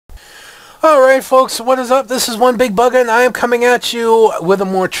Alright folks, what is up? This is One Big Bugger and I am coming at you with a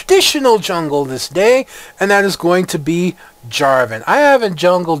more traditional jungle this day, and that is going to be Jarvan. I haven't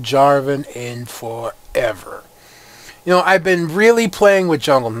jungled Jarvan in forever. You know, I've been really playing with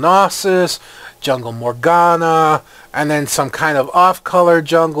Jungle Gnosis, Jungle Morgana, and then some kind of off-color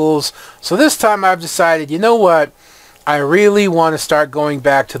jungles. So this time I've decided, you know what? I really want to start going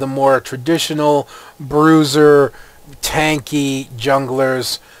back to the more traditional bruiser, tanky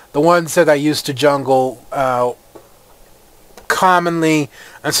junglers. The ones that I used to jungle commonly.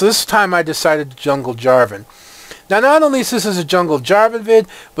 And so this time I decided to jungle Jarvan. Now not only is this a jungle Jarvan vid,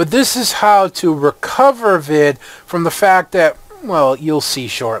 but this is how to recover vid from the fact that, well, you'll see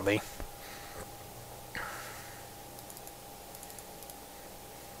shortly.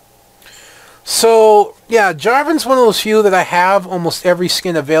 So, yeah, Jarvan's one of those few that I have almost every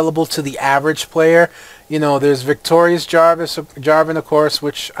skin available to the average player. You know, there's Victorious Jarvan, of course,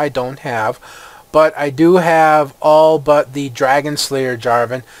 which I don't have. But I do have all but the Dragon Slayer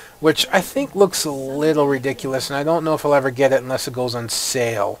Jarvan, which I think looks a little ridiculous, and I don't know if I'll ever get it unless it goes on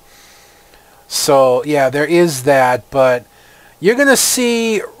sale. So, yeah, there is that, but you're going to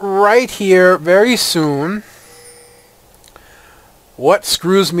see right here very soon what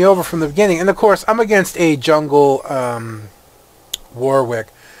screws me over from the beginning. And of course, I'm against a jungle Warwick.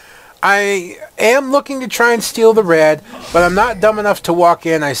 I am looking to try and steal the red, but I'm not dumb enough to walk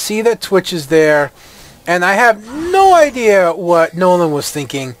in. I see that Twitch is there, and I have no idea what Nolan was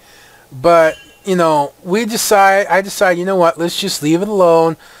thinking. But, you know, I decide, you know what, let's just leave it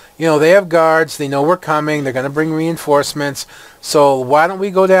alone. You know, they have guards, they know we're coming, they're going to bring reinforcements. So why don't we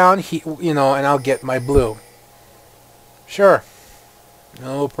go down, you know, and I'll get my blue. Sure.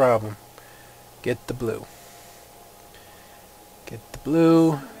 No problem. Get the blue. Get the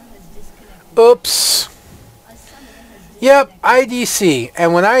blue. Oops. Yep, IDC.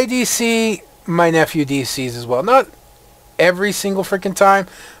 And when I DC, my nephew DCs as well. Not every single freaking time,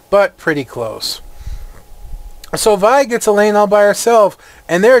 but pretty close. So Vi gets a lane all by herself,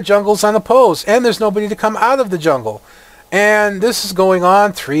 and their jungle's unopposed, and there's nobody to come out of the jungle. And this is going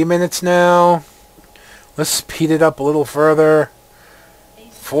on 3 minutes now. Let's speed it up a little further.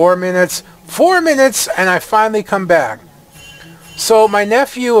 4 minutes. 4 minutes, and I finally come back. So my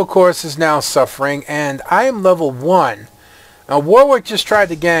nephew, of course, is now suffering, and I am level 1. Now Warwick just tried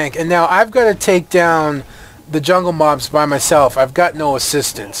to gank, and now I've got to take down the jungle mobs by myself. I've got no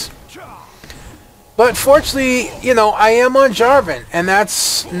assistance. But fortunately, you know, I am on Jarvan, and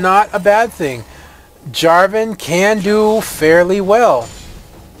that's not a bad thing. Jarvan can do fairly well.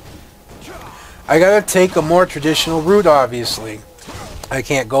 I got to take a more traditional route, obviously. I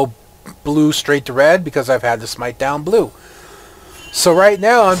can't go blue straight to red because I've had to smite down blue. So right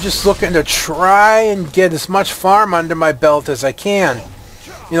now I'm just looking to try and get as much farm under my belt as I can.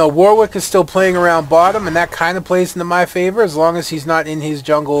 You know, Warwick is still playing around bottom, and that kind of plays into my favor as long as he's not in his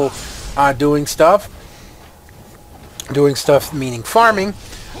jungle doing stuff. Doing stuff meaning farming.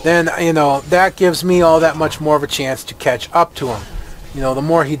 Then, you know, that gives me all that much more of a chance to catch up to him. You know, the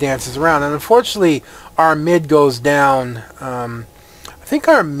more he dances around. And unfortunately, our mid goes down. I think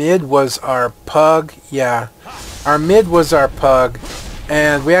our mid was our pug. Yeah, our mid was our pug.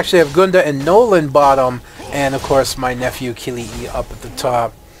 And we actually have Gunda and Nolan bottom. And, of course, my nephew Kilii up at the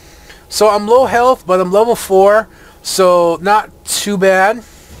top. So I'm low health, but I'm level 4. So not too bad.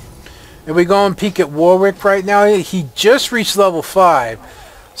 If we go and peek at Warwick right now, he just reached level 5.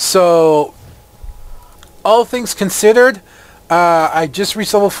 So, all things considered, I just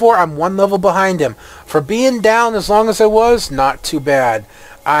reached level 4. I'm 1 level behind him. For being down as long as I was, not too bad.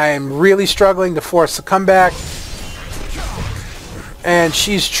 I'm really struggling to force the comeback. And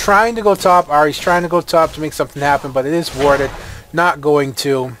she's trying to go top. Ari's trying to go top to make something happen, but it is warded. Not going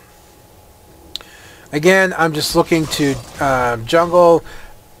to. Again, I'm just looking to jungle.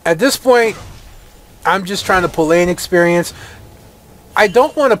 At this point, I'm just trying to pull lane experience. I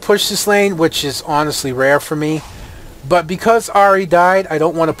don't want to push this lane, which is honestly rare for me. But because Ari died, I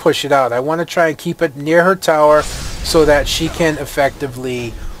don't want to push it out. I want to try and keep it near her tower so that she can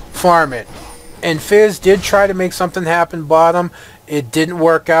effectively farm it. And Fizz did try to make something happen bottom. It didn't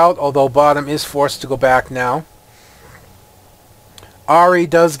work out, although bottom is forced to go back now. Ari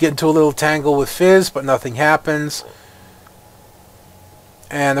does get into a little tangle with Fizz, but nothing happens.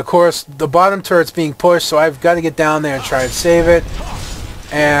 And of course, the bottom turret's being pushed, so I've got to get down there and try and save it.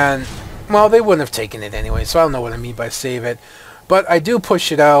 And, well, they wouldn't have taken it anyway, so I don't know what I mean by save it. But I do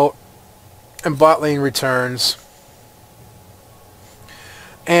push it out, and bot lane returns.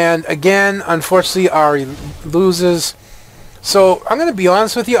 And again, unfortunately, Ari loses. So I'm going to be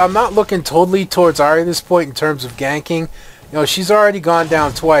honest with you, I'm not looking totally towards Ari at this point in terms of ganking. You know, she's already gone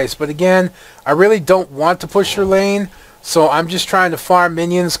down twice. But again, I really don't want to push her lane. So I'm just trying to farm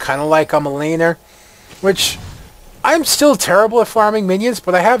minions, kind of like I'm a laner. Which, I'm still terrible at farming minions,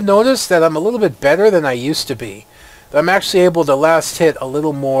 but I have noticed that I'm a little bit better than I used to be. I'm actually able to last hit a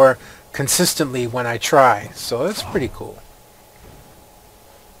little more consistently when I try. So that's pretty cool.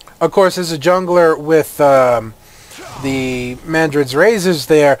 Of course, as a jungler with the Mandred's Razors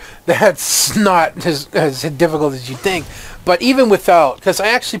there, that's not as difficult as you think. But even without, because I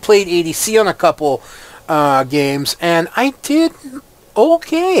actually played ADC on a couple games, and I did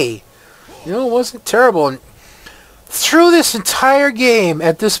okay. You know, it wasn't terrible. And through this entire game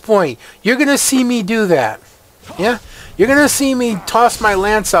at this point, you're going to see me do that. Yeah? You're going to see me toss my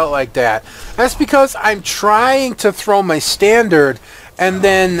lance out like that. That's because I'm trying to throw my standard and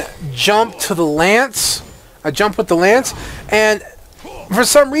then jump to the lance. I jump with the lance, and for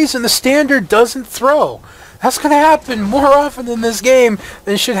some reason the standard doesn't throw. That's going to happen more often in this game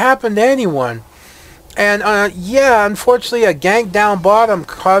than should happen to anyone. And yeah, unfortunately a gank down bottom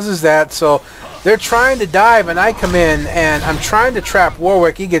causes that, so they're trying to dive and I come in and I'm trying to trap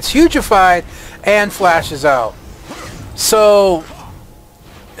Warwick. He gets hugified and flashes out. So,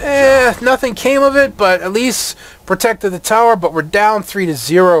 nothing came of it, but at least protected the tower, but we're down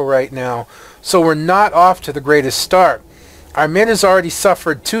 3-0 right now. So we're not off to the greatest start. Our mid has already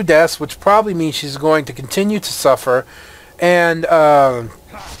suffered 2 deaths, which probably means she's going to continue to suffer. And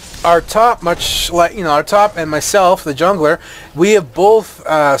our top, much like, you know, our top and myself, the jungler, we have both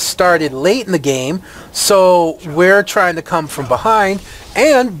started late in the game, so we're trying to come from behind,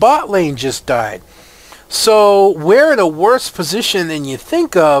 and bot lane just died. So we're in a worse position than you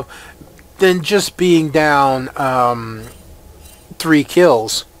think of than just being down 3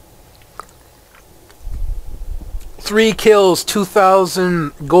 kills. 3 kills,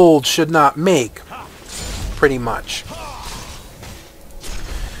 2,000 gold should not make, pretty much.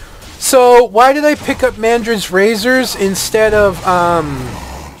 So why did I pick up Mandred's Razors instead of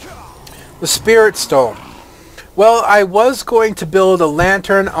the Spirit Stone? Well, I was going to build a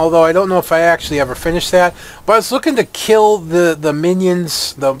lantern, although I don't know if I actually ever finished that. But I was looking to kill the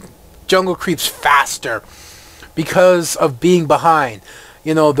minions, the jungle creeps, faster because of being behind.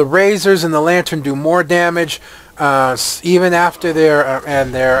 You know, the Razors and the lantern do more damage. Even after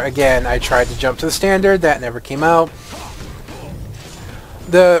their, again, I tried to jump to the standard. That never came out.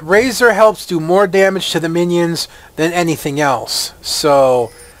 The Razor helps do more damage to the minions than anything else. So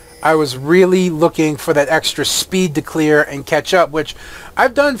I was really looking for that extra speed to clear and catch up, which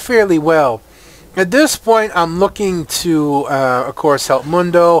I've done fairly well. At this point, I'm looking to, of course, help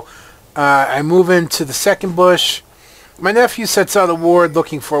Mundo. I move into the second bush. My nephew sets out a ward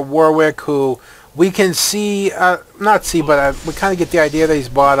looking for Warwick, who we can see, not see, but we kind of get the idea that he's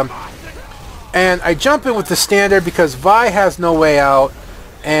bottom. And I jump in with the standard because Vi has no way out.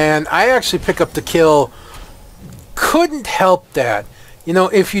 And I actually pick up the kill. Couldn't help that. You know,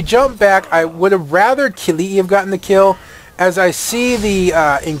 if you jump back, I would have rather Kilii have gotten the kill. As I see the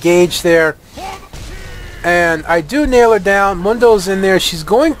engage there. And I do nail her down. Mundo's in there. She's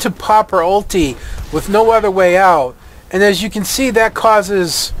going to pop her ulti with no other way out. And as you can see, that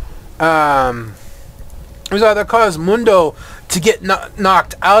causes Mundo to get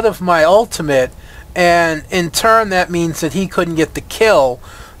knocked out of my ultimate. And in turn, that means that he couldn't get the kill.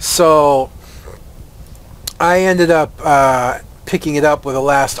 So I ended up picking it up with a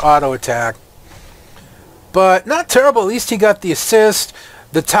last auto attack. But not terrible. At least he got the assist.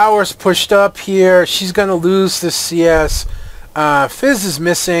 The tower's pushed up here. She's going to lose this CS. Fizz is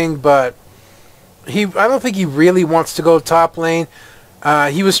missing, but I don't think he really wants to go top lane.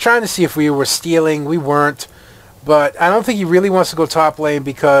 He was trying to see if we were stealing. We weren't. But I don't think he really wants to go top lane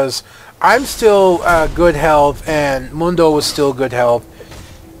because I'm still good health and Mundo was still good health.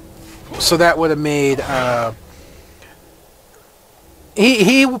 So that would have made...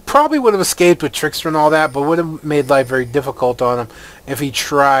 He probably would have escaped with Trickster and all that, but would have made life very difficult on him if he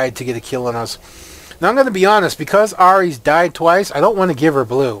tried to get a kill on us. Now I'm going to be honest, because Ari's died twice, I don't want to give her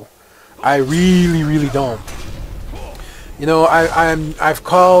blue. I really, really don't. You know, I've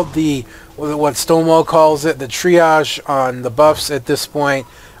called the, what Stonewall calls it, the triage on the buffs at this point.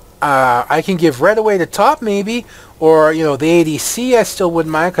 I can give red away to top maybe, or, you know, the ADC I still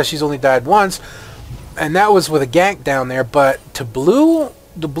wouldn't mind because she's only died once. And that was with a gank down there, but to blue,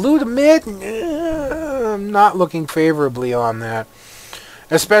 the blue to mid, I'm not looking favorably on that.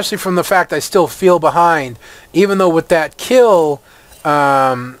 Especially from the fact I still feel behind. Even though with that kill, you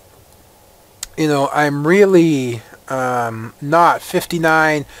know, I'm really not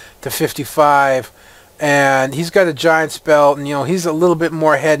 59 to 55. And he's got a giant spell, and, you know, he's a little bit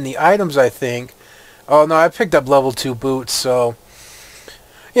more ahead in the items, I think. Oh no, I picked up level 2 boots, so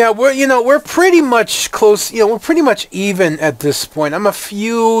yeah, we're pretty much close. We're pretty much even at this point. I'm a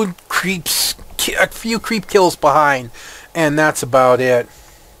few creep kills behind, and that's about it.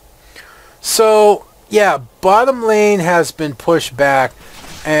 So yeah, bottom lane has been pushed back,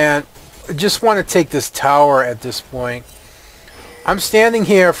 and I just want to take this tower at this point. I'm standing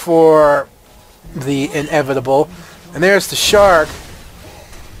here for the inevitable, and there's the shark,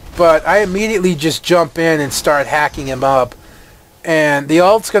 but I immediately just jump in and start hacking him up, and the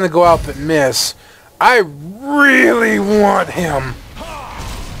ult's going to go out but miss. I really want him,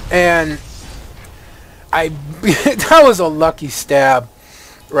 and that was a lucky stab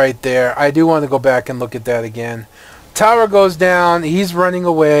right there. I do want to go back and look at that again. Tower goes down, he's running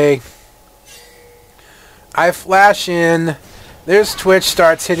away. I flash in, there's Twitch,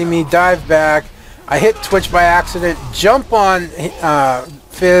 starts hitting me, dive back. I hit Twitch by accident, jump on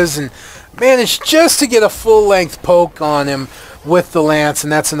Fizz, and manage just to get a full-length poke on him with the lance,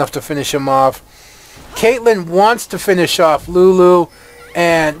 and that's enough to finish him off. Caitlyn wants to finish off Lulu,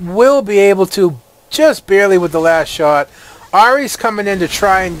 and will be able to just barely with the last shot. Ahri's coming in to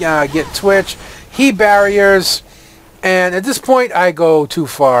try and get Twitch. He barriers, and at this point I go too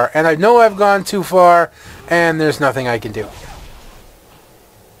far, and I know I've gone too far, and there's nothing I can do.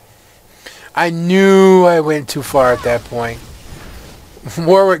 I knew I went too far at that point.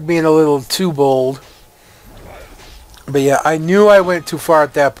 Warwick being a little too bold. But yeah, I knew I went too far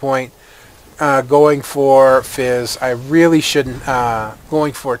at that point. Going for Fizz. I really shouldn't.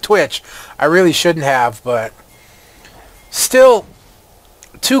 Going for Twitch. I really shouldn't have, but still,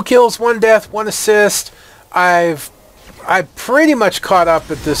 2 kills, 1 death, 1 assist. I pretty much caught up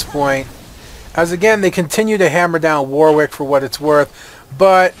at this point. As again, they continue to hammer down Warwick for what it's worth.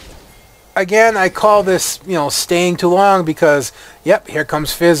 But again, I call this, staying too long because, yep, here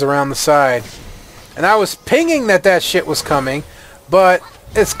comes Fizz around the side. And I was pinging that shit was coming, but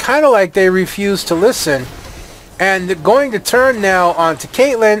it's kind of like they refuse to listen. And they're going to turn now onto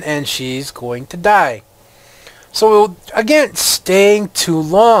Caitlyn, and she's going to die. So, again, staying too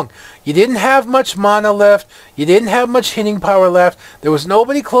long. You didn't have much mana left. You didn't have much hitting power left. There was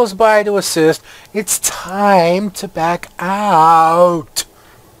nobody close by to assist. It's time to back out.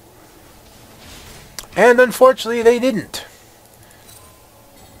 And unfortunately, they didn't.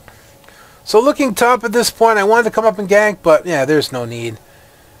 So looking top at this point, I wanted to come up and gank, but yeah, there's no need.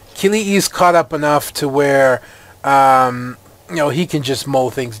 Kili'i's caught up enough to where, he can just mow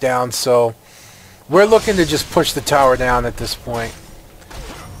things down. So we're looking to just push the tower down at this point.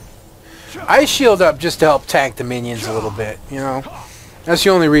 I shield up just to help tank the minions a little bit, That's the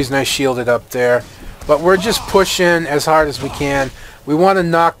only reason I shielded up there. But we're just pushing as hard as we can. We want to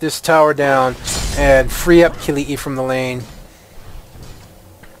knock this tower down and free up Kili'i from the lane.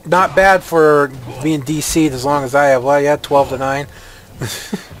 Not bad for being DC'd as long as I have. Well, yeah, 12-9.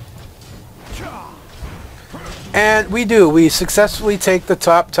 And we do. We successfully take the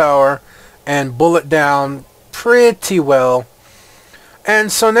top tower and bullet down pretty well.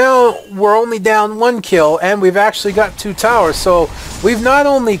 And so now we're only down 1 kill, and we've actually got 2 towers. So we've not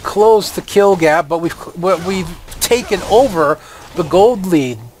only closed the kill gap, but we've taken over the gold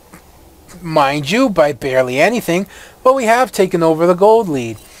lead. Mind you, by barely anything, but we have taken over the gold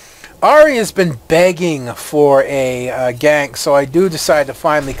lead. Ahri has been begging for a gank, so I do decide to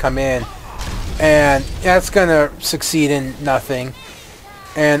finally come in. And that's going to succeed in nothing.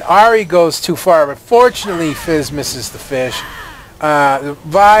 And Ahri goes too far, but fortunately Fizz misses the fish.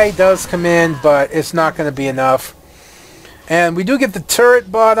 Vi does come in, but it's not going to be enough. And we do get the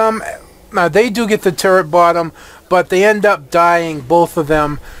turret bottom. They do get the turret bottom, but they end up dying, both of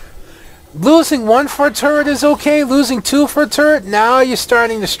them. Losing 1 for a turret is okay. Losing 2 for a turret, now you're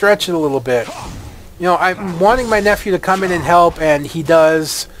starting to stretch it a little bit. I'm wanting my nephew to come in and help, and he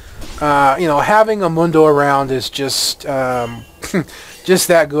does. Having a Mundo around is just just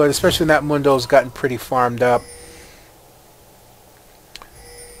that good, especially when that Mundo's gotten pretty farmed up.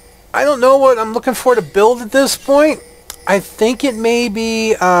 I don't know what I'm looking for to build at this point. I think it may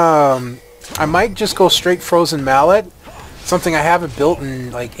be, I might just go straight Frozen Mallet. Something I haven't built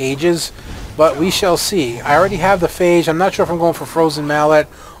in like ages, but we shall see. I already have the Phage. I'm not sure if I'm going for Frozen Mallet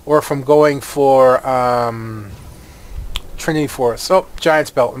or if I'm going for Trinity Force. Oh, Giant's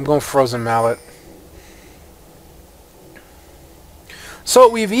Belt. I'm going for Frozen Mallet. So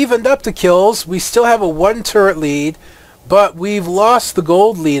we've evened up the kills. We still have a 1 turret lead, but we've lost the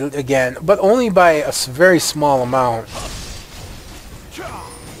gold lead again, but only by a very small amount.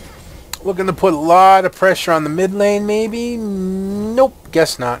 Looking to put a lot of pressure on the mid lane, maybe? Nope,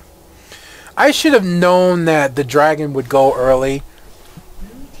 guess not. I should have known that the dragon would go early.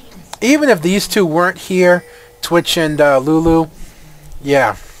 Even if these two weren't here, Twitch and Lulu,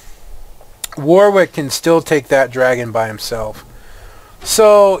 yeah, Warwick can still take that dragon by himself.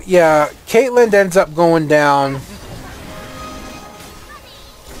 So, yeah, Caitlyn ends up going down.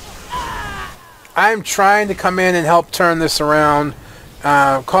 I'm trying to come in and help turn this around.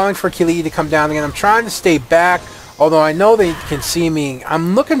 Calling for Kili to come down again. I'm trying to stay back, although I know they can see me.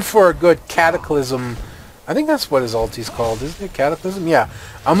 I'm looking for a good Cataclysm. I think that's what his ulti's called. Isn't it Cataclysm? Yeah.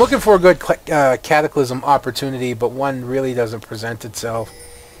 I'm looking for a good Cataclysm opportunity, but one really doesn't present itself.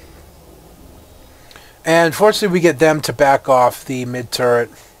 And fortunately, we get them to back off the mid-turret.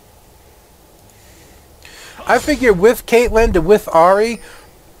 I figure with Caitlyn and with Ahri,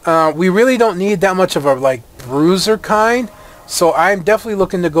 we really don't need that much of a, like, bruiser kind. So I'm definitely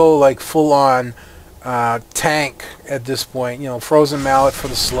looking to go, like, full-on tank at this point. You know, Frozen Mallet for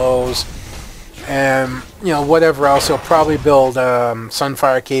the slows. And, you know, whatever else. He'll probably build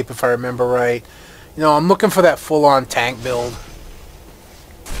Sunfire Cape, if I remember right. You know, I'm looking for that full-on tank build.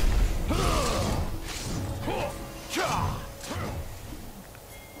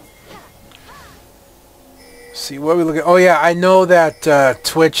 See, what are we looking at? Oh, yeah, I know that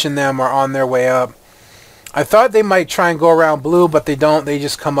Twitch and them are on their way up. I thought they might try and go around blue, but they don't. They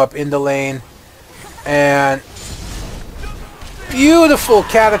just come up into lane. And beautiful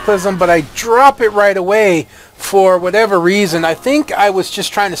Cataclysm, but I drop it right away for whatever reason. I think I was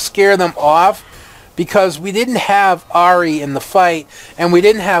just trying to scare them off because we didn't have Ahri in the fight, and we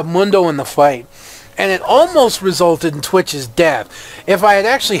didn't have Mundo in the fight. And it almost resulted in Twitch's death. If I had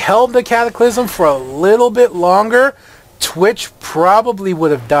actually held the Cataclysm for a little bit longer, Twitch probably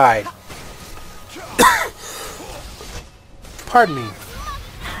would have died. Pardon me.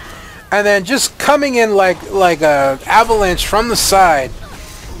 And then just coming in like a avalanche from the side,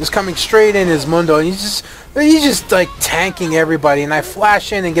 just coming straight in is Mundo, and he's just like tanking everybody. And I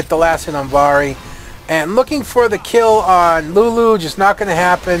flash in and get the last hit on Vari, and looking for the kill on Lulu, just not going to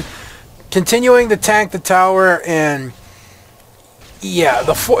happen. Continuing to tank the tower, and yeah,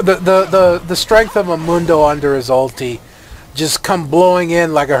 the strength of a Mundo under his ulti, just come blowing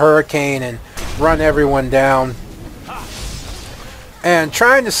in like a hurricane and run everyone down. And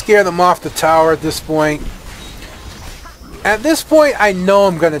trying to scare them off the tower at this point. At this point, I know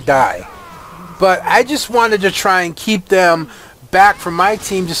I'm going to die. But I just wanted to try and keep them back from my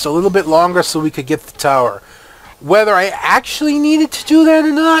team just a little bit longer so we could get the tower. Whether I actually needed to do that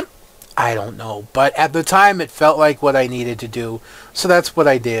or not, I don't know. But at the time, it felt like what I needed to do. So that's what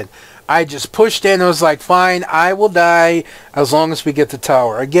I did. I just pushed in. I was like, fine, I will die as long as we get the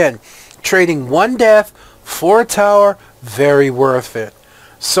tower. Again, trading one death for a tower, very worth it.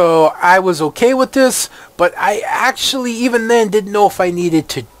 So I was okay with this, but I actually even then didn't know if I needed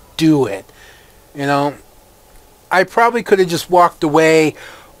to do it. You know, I probably could have just walked away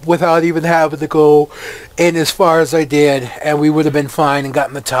without even having to go in as far as I did, and we would have been fine and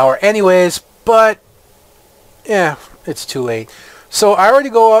gotten the tower anyways, but yeah, it's too late. So I already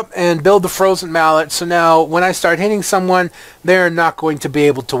go up and build the Frozen Mallet, so now when I start hitting someone, they're not going to be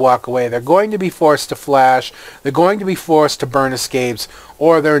able to walk away. They're going to be forced to flash, they're going to be forced to burn escapes,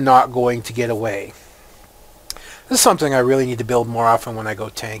 or they're not going to get away. This is something I really need to build more often when I go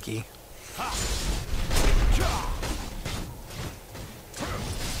tanky.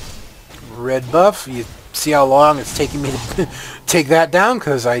 Red buff, you see how long it's taking me to take that down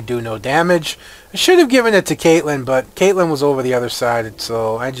because I do no damage. I should have given it to Caitlyn, but Caitlyn was over the other side,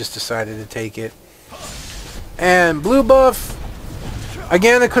 so I just decided to take it. And blue buff,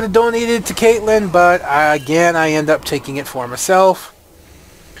 again, I could have donated it to Caitlyn, but again, I end up taking it for myself.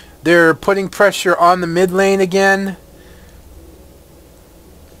 They're putting pressure on the mid lane again.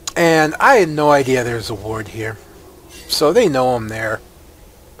 And I had no idea there's a ward here. So they know I'm there.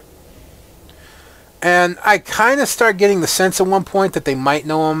 And I kind of start getting the sense at one point that they might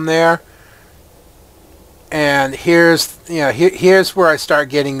know I'm there. And here's, you know, here's where I start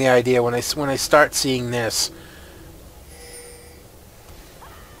getting the idea when I start seeing this.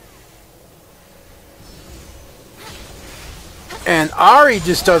 And Ahri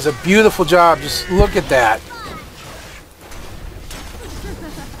just does a beautiful job. Just look at that.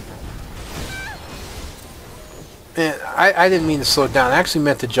 And I didn't mean to slow down. I actually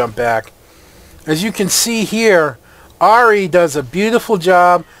meant to jump back. As you can see here, Ahri does a beautiful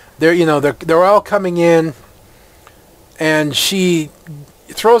job. They're all coming in, and she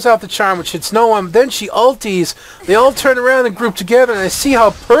throws out the charm, which hits no one. Then she ulties. They all turn around and group together, and I see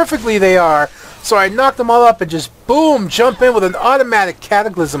how perfectly they are. So I knock them all up and just boom, jump in with an automatic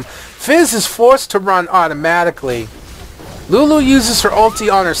Cataclysm. Fizz is forced to run automatically. Lulu uses her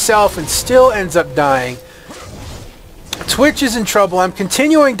ulti on herself and still ends up dying. Twitch is in trouble. I'm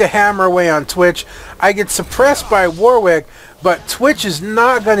continuing to hammer away on Twitch. I get suppressed by Warwick, but Twitch is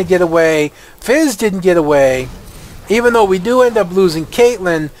not going to get away. Fizz didn't get away, even though we do end up losing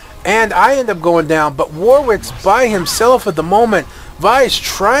Caitlyn, and I end up going down. But Warwick's by himself at the moment. Vi is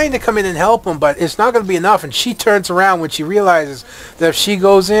trying to come in and help him, but it's not going to be enough, and she turns around when she realizes that if she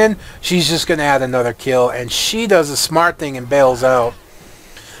goes in, she's just going to add another kill, and she does a smart thing and bails out.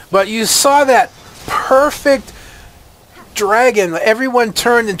 But you saw that perfect dragon. Everyone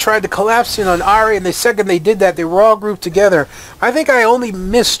turned and tried to collapse in on Ahri, and the second they did that, they were all grouped together. I think I only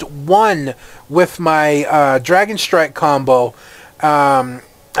missed one with my Dragon Strike combo, and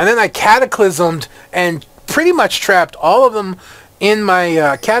then I cataclysmed and pretty much trapped all of them in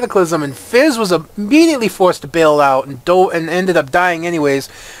my Cataclysm, and Fizz was immediately forced to bail out and ended up dying anyways.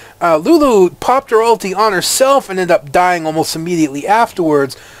 Lulu popped her ulti on herself and ended up dying almost immediately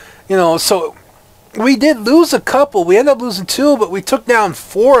afterwards. You know, so we did lose a couple. We ended up losing 2, but we took down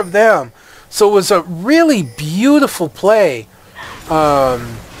 4 of them. So it was a really beautiful play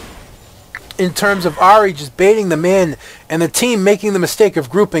in terms of Ahri just baiting them in and the team making the mistake of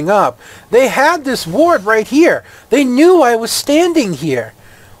grouping up. They had this ward right here. They knew I was standing here.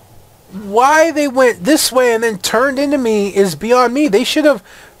 Why they went this way and then turned into me is beyond me. They should have...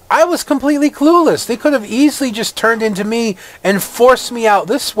 I was completely clueless. They could have easily just turned into me and forced me out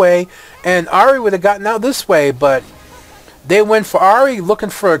this way, and Ahri would have gotten out this way, but they went for Ahri looking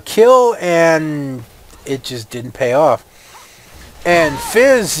for a kill, and it just didn't pay off. And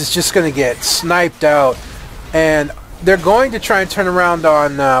Fizz is just going to get sniped out, and they're going to try and turn around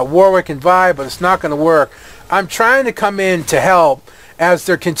on Warwick and Vi, but it's not going to work. I'm trying to come in to help as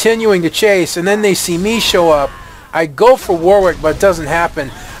they're continuing to chase, and then they see me show up. I go for Warwick, but it doesn't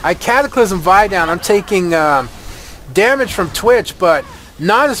happen. I Cataclysm Vi down. I'm taking damage from Twitch, but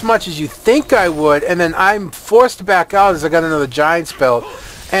not as much as you think I would, and then I'm forced to back out as I got another Giant Spell.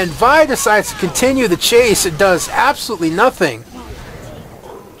 And Vi decides to continue the chase. It does absolutely nothing.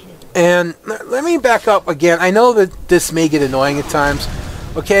 And let me back up again. I know that this may get annoying at times,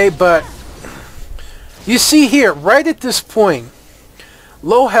 okay, but you see here, right at this point,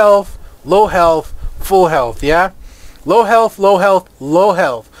 low health, full health, yeah? Low health, low health, low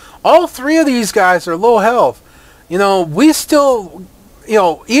health. All 3 of these guys are low health. You know, we still, you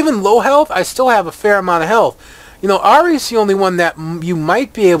know, even low health, I still have a fair amount of health. You know, Ahri's the only one that you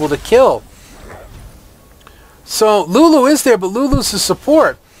might be able to kill. So Lulu is there, but Lulu's the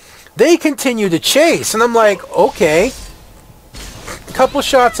support. They continue to chase, and I'm like, okay. A couple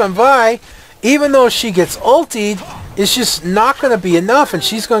shots on Vi, even though she gets ultied, it's just not going to be enough, and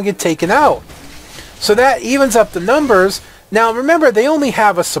she's going to get taken out. So that evens up the numbers. Now remember, they only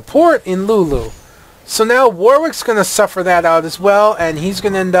have a support in Lulu. So now Warwick's going to suffer that out as well, and he's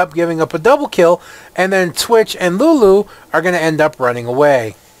going to end up giving up a double kill, and then Twitch and Lulu are going to end up running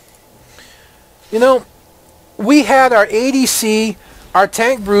away. You know, we had our ADC, our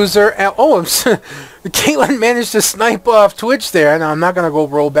tank bruiser, and Caitlyn managed to snipe off Twitch there. Now I'm not going to go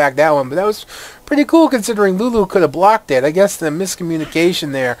roll back that one, but that was pretty cool considering Lulu could have blocked it. I guess the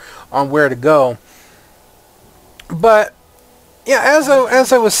miscommunication there on where to go. But yeah,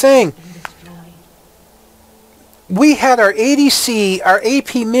 as I was saying, we had our ADC, our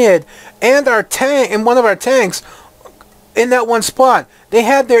AP mid, and our tank, and one of our tanks in that one spot. They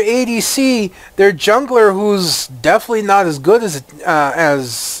had their ADC, their jungler, who's definitely not as good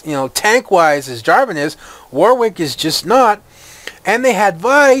as you know, tank-wise as Jarvan is. Warwick is just not. And they had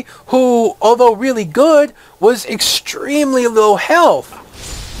Vi, who, although really good, was extremely low health.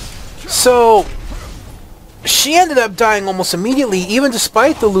 So she ended up dying almost immediately, even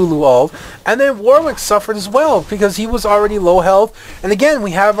despite the Lulu ult. And then Warwick suffered as well, because he was already low health. And again,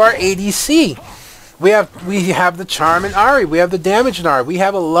 we have our ADC. We have the charm in Ahri. We have the damage in Ahri. We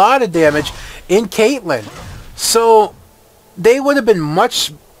have a lot of damage in Caitlyn. So they would have been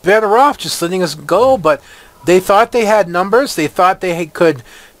much better off just letting us go. But they thought they had numbers. They thought they could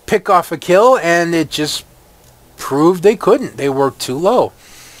pick off a kill. And it just proved they couldn't. They were too low.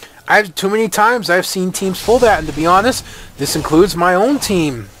 Too many times I've seen teams pull that. And to be honest, this includes my own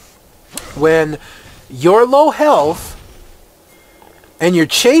team. When you're low health and you're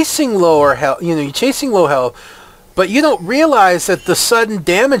chasing lower health, you know, you're chasing low health, but you don't realize that the sudden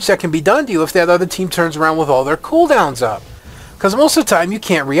damage that can be done to you if that other team turns around with all their cooldowns up. Because most of the time you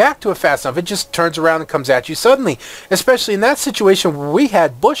can't react to it fast enough. It just turns around and comes at you suddenly. Especially in that situation where we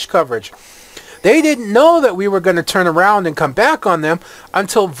had bush coverage. They didn't know that we were going to turn around and come back on them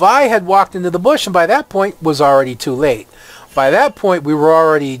until Vi had walked into the bush, and by that point was already too late. By that point we were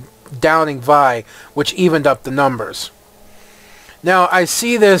already downing Vi, which evened up the numbers. Now I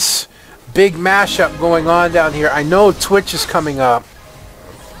see this big mashup going on down here. I know Twitch is coming up.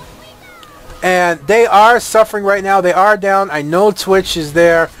 And they are suffering right now. They are down. I know Twitch is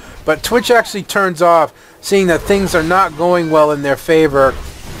there. But Twitch actually turns off, seeing that things are not going well in their favor.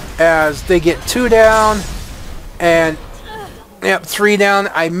 As they get 2 down. And, yep, 3 down.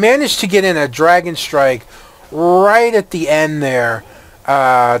 I managed to get in a Dragon Strike right at the end there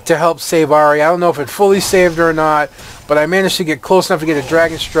to help save Ari. I don't know if it fully saved her or not. But I managed to get close enough to get a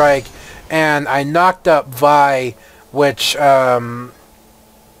Dragon Strike. And I knocked up Vi, which...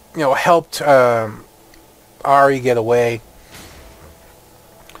 you know, helped Ari get away.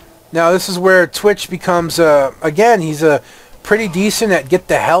 Now this is where Twitch becomes, again, he's pretty decent at get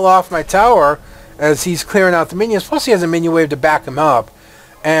the hell off my tower as he's clearing out the minions. Plus he has a minion wave to back him up.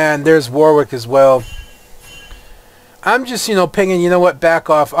 And there's Warwick as well. I'm just, you know, pinging, you know what, back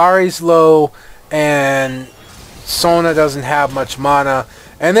off. Ari's low and Sona doesn't have much mana.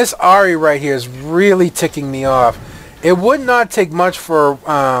 And this Ari right here is really ticking me off. It would not take much for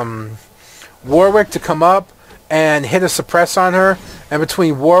Warwick to come up and hit a suppress on her. And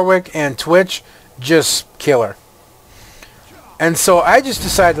between Warwick and Twitch, just kill her. And so I just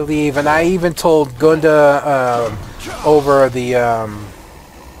decided to leave. And I even told Gunda over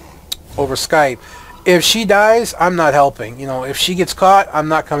Skype, if she dies, I'm not helping. You know, if she gets caught, I'm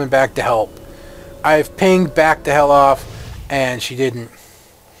not coming back to help. I've pinged back the hell off, and she didn't.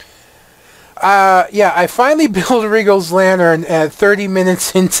 Yeah, I finally built Rigo's Lantern at 30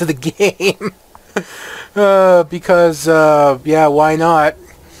 minutes into the game. Because, yeah, why not?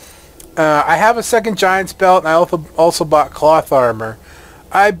 I have a second Giant's Belt, and I also bought Cloth Armor.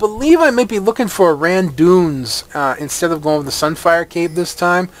 I believe I might be looking for Randunes instead of going with the Sunfire Cape this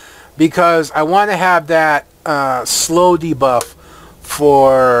time. Because I want to have that slow debuff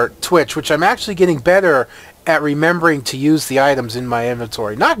for Twitch, which I'm actually getting better at remembering to use the items in my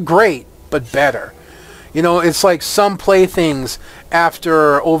inventory. Not great, but better. You know, it's like some playthings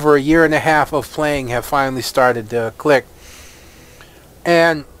after over a year and a half of playing have finally started to click.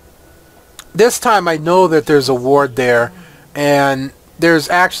 And this time I know that there's a ward there, and there's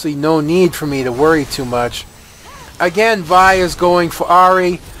actually no need for me to worry too much. Again, Vi is going for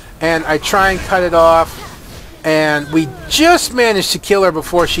Ari, and I try and cut it off, and we just managed to kill her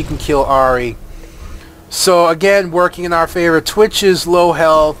before she can kill Ari. So again, working in our favor. Twitch is low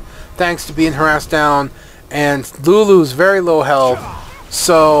health, thanks to being harassed down, and Lulu's very low health.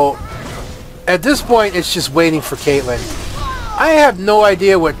 So at this point, it's just waiting for Caitlyn. I have no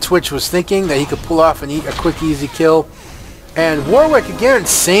idea what Twitch was thinking, that he could pull off and eat a quick, easy kill. And Warwick, again,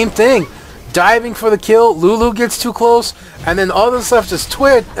 same thing. Diving for the kill, Lulu gets too close, and then all that's left is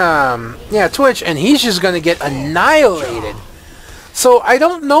Twitch, and he's just going to get annihilated. So I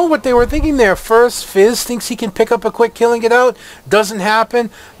don't know what they were thinking there. First, Fizz thinks he can pick up a quick kill and get out. Doesn't happen.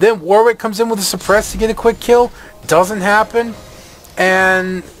 Then Warwick comes in with a suppress to get a quick kill. Doesn't happen.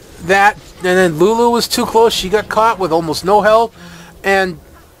 And then Lulu was too close. She got caught with almost no health. And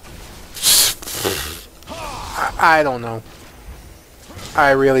I don't know.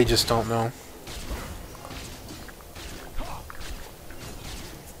 I really just don't know.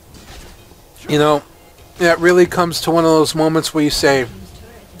 You know, that really comes to one of those moments where you say,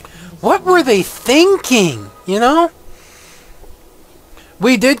 what were they thinking? You know?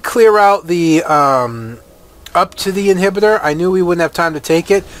 We did clear out the, up to the inhibitor. I knew we wouldn't have time to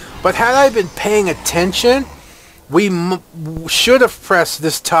take it. But had I been paying attention, we should have pressed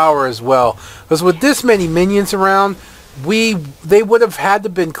this tower as well. Because with this many minions around, they would have had to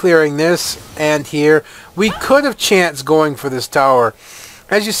been clearing this and here. We could have chanced going for this tower.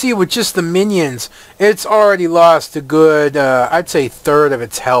 As you see, with just the minions, it's already lost a good, I'd say, third of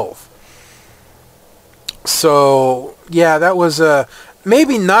its health. So, yeah, that was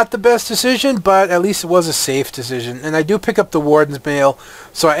maybe not the best decision, but at least it was a safe decision. And I do pick up the Warden's Mail,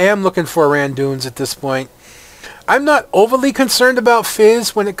 so I am looking for Randunes at this point. I'm not overly concerned about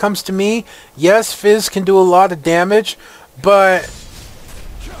Fizz when it comes to me. Yes, Fizz can do a lot of damage, but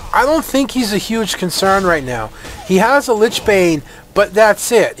I don't think he's a huge concern right now. He has a Lich Bane, but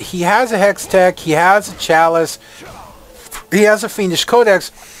that's it. He has a Hex Tech, he has a Chalice, he has a Fiendish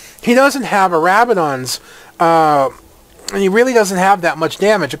Codex. He doesn't have a Rabadon's, and he really doesn't have that much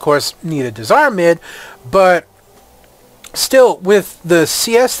damage. Of course, neither does our mid, but still, with the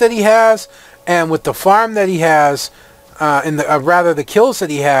CS that he has, and with the farm that he has, and rather the kills that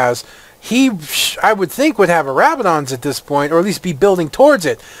he has, I would think would have a Rabadon's at this point, or at least be building towards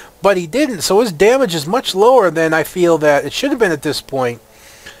it. But he didn't, so his damage is much lower than I feel that it should have been at this point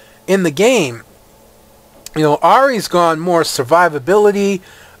in the game. You know, Ari's gone more survivability,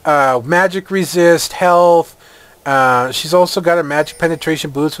 magic resist, health, She's also got her magic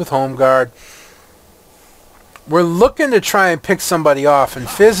penetration boots with home guard. We're looking to try and pick somebody off, and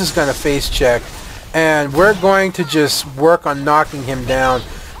Fizz is going to face check, and we're going to just work on knocking him down.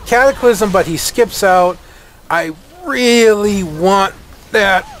 Cataclysm, but he skips out. I really want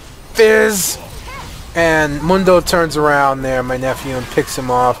that Fizz, and Mundo turns around there, my nephew, and picks him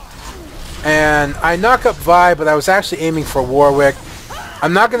off. And I knock up Vi, but I was actually aiming for Warwick.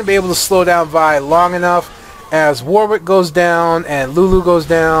 I'm not going to be able to slow down Vi long enough, as Warwick goes down and Lulu goes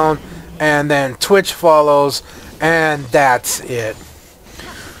down, and then Twitch follows, and that's it.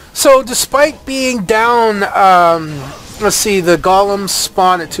 So despite being down, let's see, the golems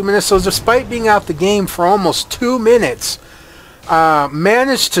spawn at 2 minutes, so despite being out the game for almost 2 minutes,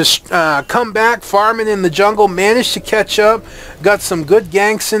 managed to come back, farming in the jungle, managed to catch up, got some good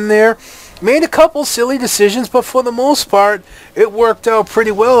ganks in there, made a couple silly decisions, but for the most part, it worked out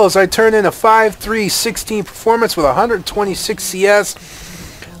pretty well as I turned in a 5-3-16 performance with 126 CS.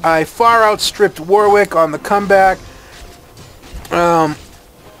 I far outstripped Warwick on the comeback.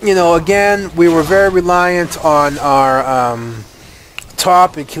 You know, again, we were very reliant on our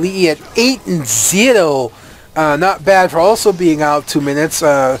top, and Kali'i at 8-0. Not bad for also being out 2 minutes.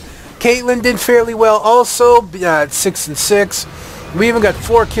 Caitlyn did fairly well also at 6-6. We even got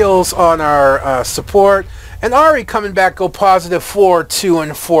 4 kills on our support. And Ari coming back, go positive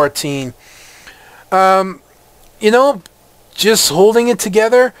 4-2-14. You know, just holding it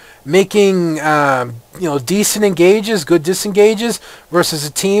together, making you know, decent engages, good disengages, versus a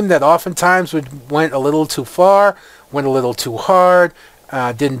team that oftentimes went a little too far, went a little too hard,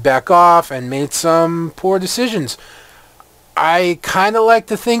 didn't back off, and made some poor decisions. I kind of like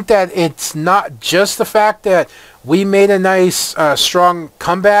to think that it's not just the fact that we made a nice, strong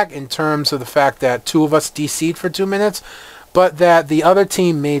comeback in terms of the fact that 2 of us DC'd for 2 minutes, but that the other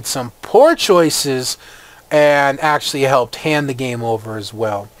team made some poor choices and actually helped hand the game over as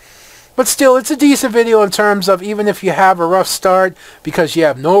well. But still, it's a decent video in terms of, even if you have a rough start because you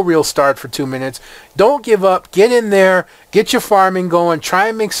have no real start for 2 minutes, don't give up, get in there, get your farming going, try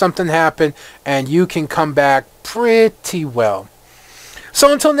and make something happen, and you can come back pretty well.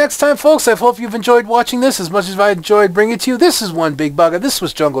 So until next time, folks, I hope you've enjoyed watching this as much as I enjoyed bringing it to you. This is One Big Bugger, this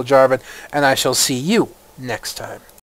was Jungle Jarvan, and I shall see you next time.